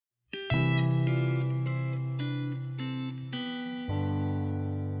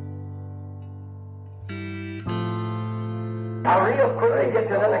I'll real quickly get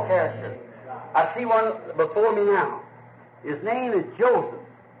to another character. I see one before me now. His name is Joseph.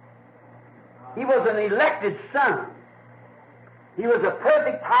 He was an elected son. He was a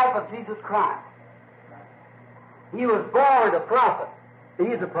perfect type of Jesus Christ. He was born a prophet.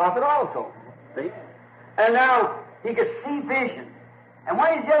 He's a prophet also. See? And now he could see visions. And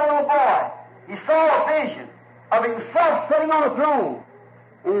when he was a little boy, he saw a vision of himself sitting on a throne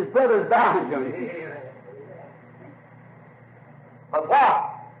and his brothers bowing to him. But what?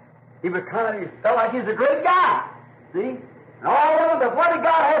 He felt like he was a great guy. See? And all of them, but what did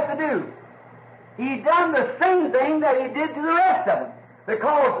God have to do? He done the same thing that he did to the rest of them.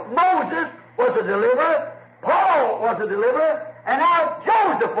 Because Moses was a deliverer, Paul was a deliverer, and now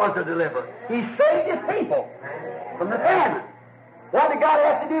Joseph was a deliverer. He saved his people from the famine. What did God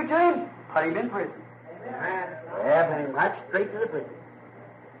have to do to him? Put him in prison. Yeah, put him right straight to the prison.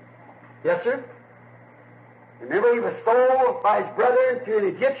 Yes, sir? Remember, he was sold by his brother to an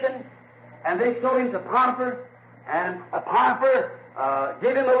Egyptian, and they sold him to Potiphar, and Potiphar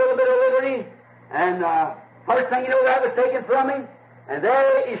gave him a little bit of liberty, and first thing you know, that was taken from him, and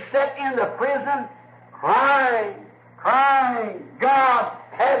there he sat in the prison, crying. God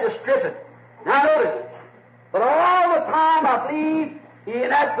had to strip it. Now notice it. But all the time, I believe, in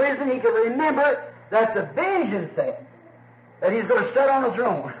that prison, he could remember that the vision said that he's going to sit on the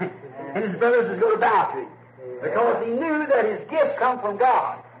throne, and his brothers is going to bow to him. Because he knew that his gift come from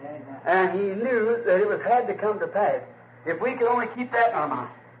God. And he knew that it had to come to pass. If we could only keep that in our mind.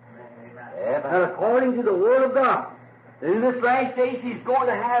 And according to the Word of God, in this last days he's going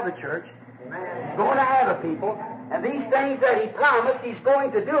to have a church. He's going to have a people. And these things that he promised, he's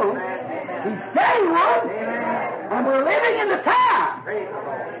going to do them. He said he would. And we're living in the time.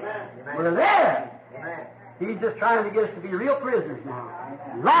 We're there. He's just trying to get us to be real prisoners now.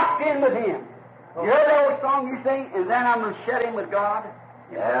 Locked in with him. You heard that old song you sing, and then I'm going to shut in with God?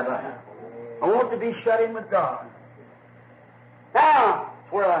 Yeah, I want to be shut in with God. Now,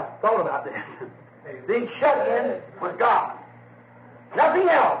 that's where I thought about this. Being shut in with God. Nothing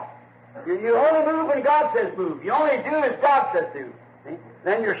else. You only move when God says move. You only do as God says do. See?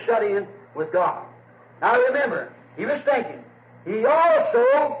 Then you're shut in with God. Now remember, he was thinking, he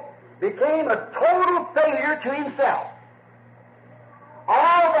also became a total failure to himself.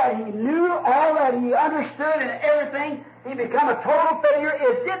 All that he knew, all that he understood and everything, he became a total failure.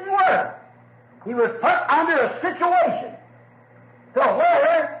 It didn't work. He was put under a situation to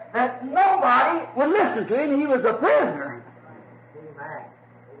where that nobody would listen to him. He was a prisoner.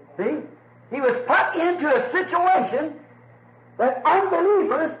 See? He was put into a situation that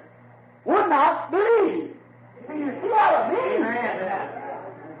unbelievers would not believe. Do you see what I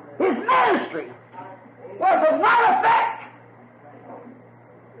mean? His ministry was of none effect.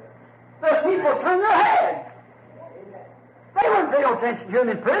 The people turned their heads. They wouldn't pay no attention to him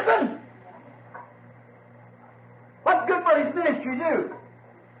in prison. What good would his ministry do?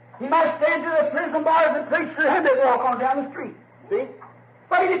 He might stand to the prison bars and preach to them, they'd walk on down the street. See?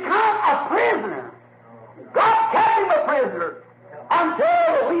 But he became a prisoner. God kept him a prisoner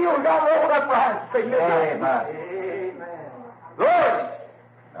until the wheels got rolled up right. Say, amen. Glory.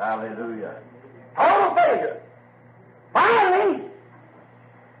 Hallelujah. Total failure. Finally,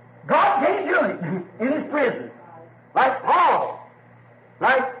 God came to him in his prison, like Paul,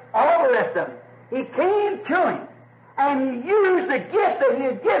 like all the rest of them. He came to him, and he used the gift that he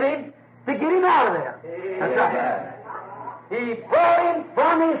had given to get him out of there. That's right. He brought him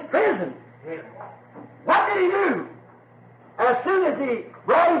from his prison. What did he do? As soon as he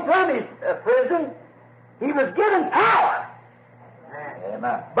brought him from his prison, he was given power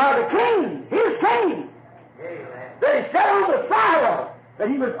by the king, his king, that he sat on the side of it, that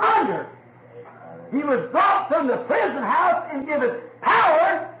he was under. He was brought from the prison house and given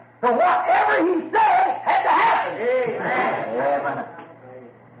power for whatever he said had to happen. Amen.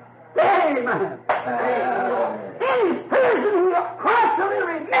 Amen. In his prison, he constantly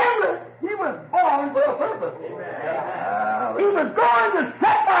remembered he was born for a purpose. He was going to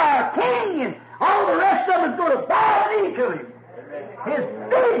sit by our king, and all the rest of us going to bow the knee to him. His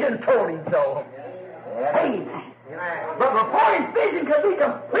vision told him so. Amen. But before his vision could be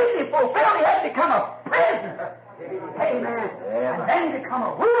completely fulfilled, he had to become a prisoner. Amen. And then he become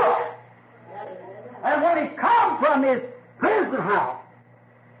a ruler. And when he come from his prison house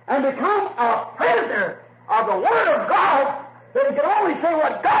and become a prisoner of the Word of God, that he could only say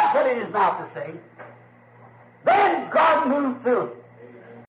what God put in his mouth to say, then God moved through.